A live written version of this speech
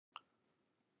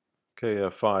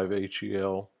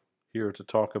KF5HEL here to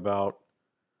talk about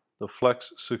the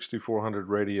FLEX-6400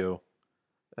 radio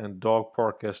and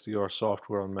dogparkSDR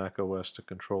software on Mac OS to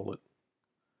control it.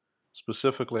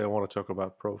 Specifically, I want to talk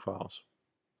about profiles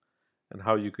and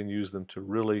how you can use them to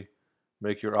really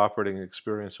make your operating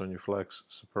experience on your Flex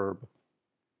superb.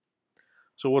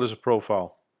 So what is a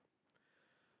profile?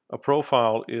 A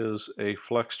profile is a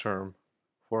flex term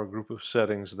for a group of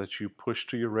settings that you push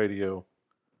to your radio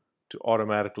to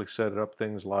automatically set up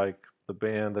things like the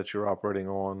band that you're operating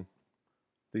on,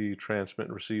 the transmit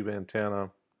and receive antenna,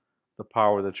 the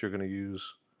power that you're going to use,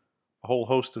 a whole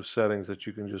host of settings that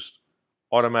you can just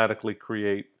automatically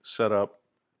create, set up,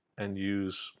 and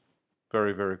use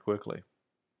very, very quickly.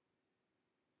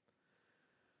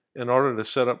 In order to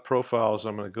set up profiles,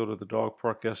 I'm going to go to the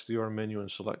dogparkSDR menu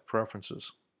and select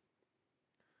Preferences.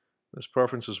 This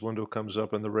Preferences window comes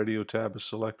up and the radio tab is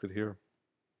selected here.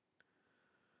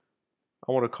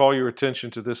 I want to call your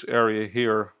attention to this area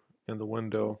here in the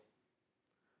window.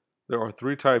 There are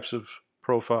three types of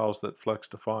profiles that Flex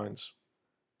defines: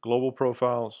 global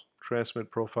profiles, transmit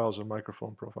profiles, and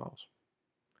microphone profiles.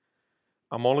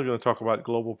 I'm only going to talk about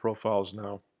global profiles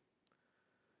now.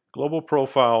 Global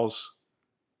profiles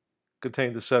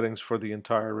contain the settings for the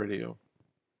entire radio,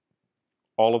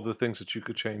 all of the things that you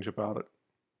could change about it.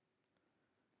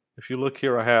 If you look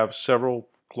here, I have several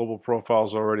global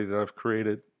profiles already that I've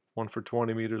created, one for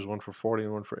 20 meters, one for 40,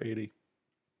 and one for 80.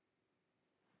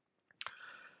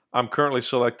 I'm currently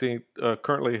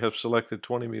have selected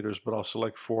 20 meters, but I'll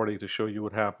select 40 to show you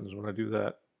what happens when I do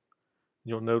that.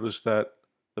 You'll notice that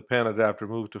the pan adapter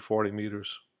moved to 40 meters.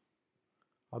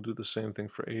 I'll do the same thing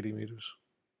for 80 meters.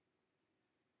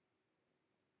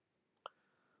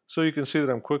 So you can see that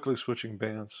I'm quickly switching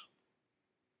bands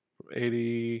from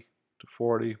 80 to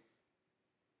 40 to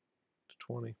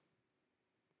 20.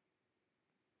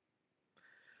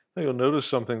 Now you'll notice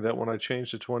something, that when I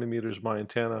change to 20 meters, my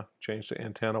antenna changed to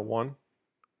antenna 1,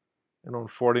 and on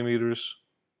 40 meters,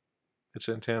 it's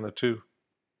antenna 2,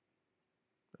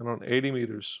 and on 80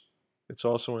 meters, it's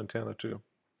also antenna 2.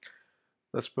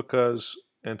 That's because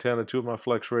antenna 2 of my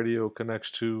Flex radio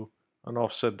connects to an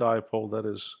offset dipole that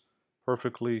is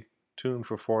perfectly tuned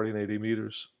for 40 and 80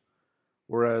 meters,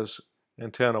 whereas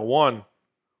antenna 1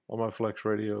 on my Flex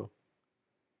radio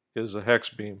is a hex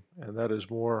beam, and that is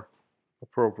more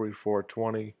appropriate for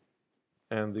 20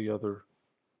 and the other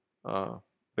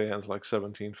bands like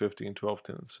 17, 15, 12,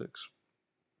 10, and 6.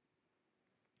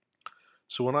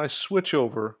 So when I switch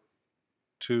over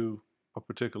to a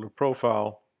particular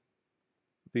profile,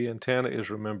 the antenna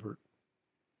is remembered.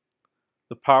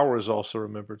 The power is also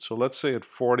remembered. So let's say at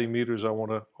 40 meters I want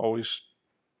to always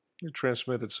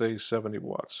transmit at, say, 70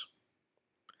 watts.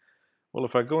 Well,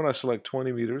 if I go and I select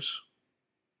 20 meters,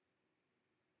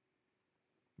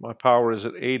 my power is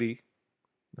at 80.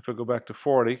 If I go back to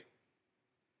 40,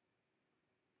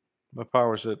 my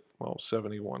power is at, well,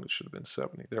 71. It should have been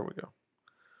 70. There we go.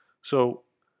 So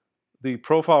the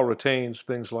profile retains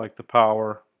things like the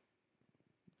power,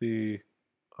 the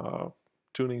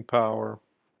tuning power,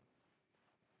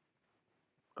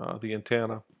 the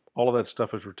antenna. All of that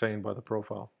stuff is retained by the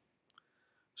profile.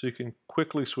 So you can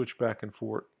quickly switch back and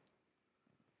forth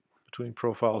between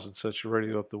profiles and set your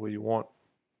radio up the way you want.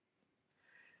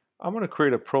 I'm going to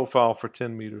create a profile for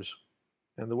 10 meters.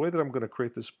 And the way that I'm going to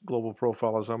create this global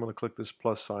profile is I'm going to click this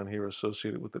plus sign here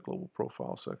associated with the global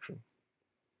profile section.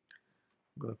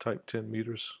 I'm going to type 10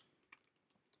 meters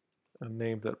and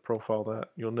name that profile that.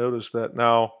 You'll notice that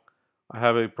now I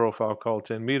have a profile called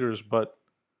 10 meters, but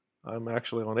I'm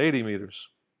actually on 80 meters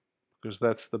because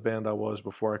that's the band I was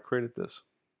before I created this.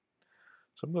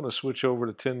 So I'm going to switch over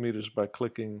to 10 meters by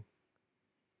clicking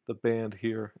the band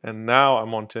here, and now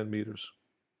I'm on 10 meters.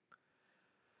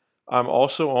 I'm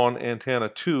also on antenna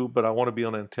 2, but I want to be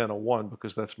on antenna 1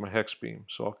 because that's my hex beam.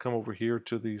 So I'll come over here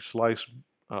to the slice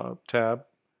tab,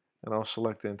 and I'll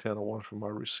select antenna 1 for my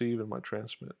receive and my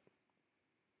transmit.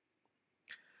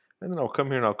 And then I'll come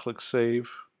here and I'll click Save,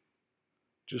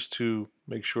 just to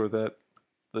make sure that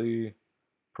the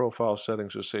profile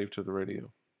settings are saved to the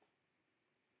radio.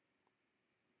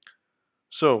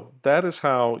 So that is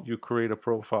how you create a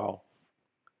profile.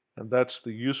 And that's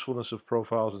the usefulness of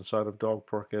profiles inside of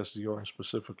dogparkSDR, and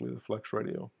specifically the Flex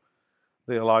radio.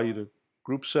 They allow you to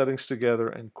group settings together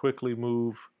and quickly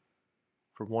move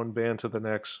from one band to the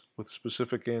next with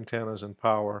specific antennas and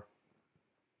power,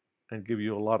 and give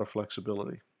you a lot of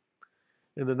flexibility.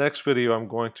 In the next video, I'm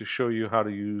going to show you how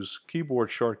to use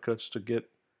keyboard shortcuts to get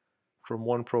from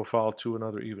one profile to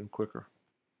another even quicker.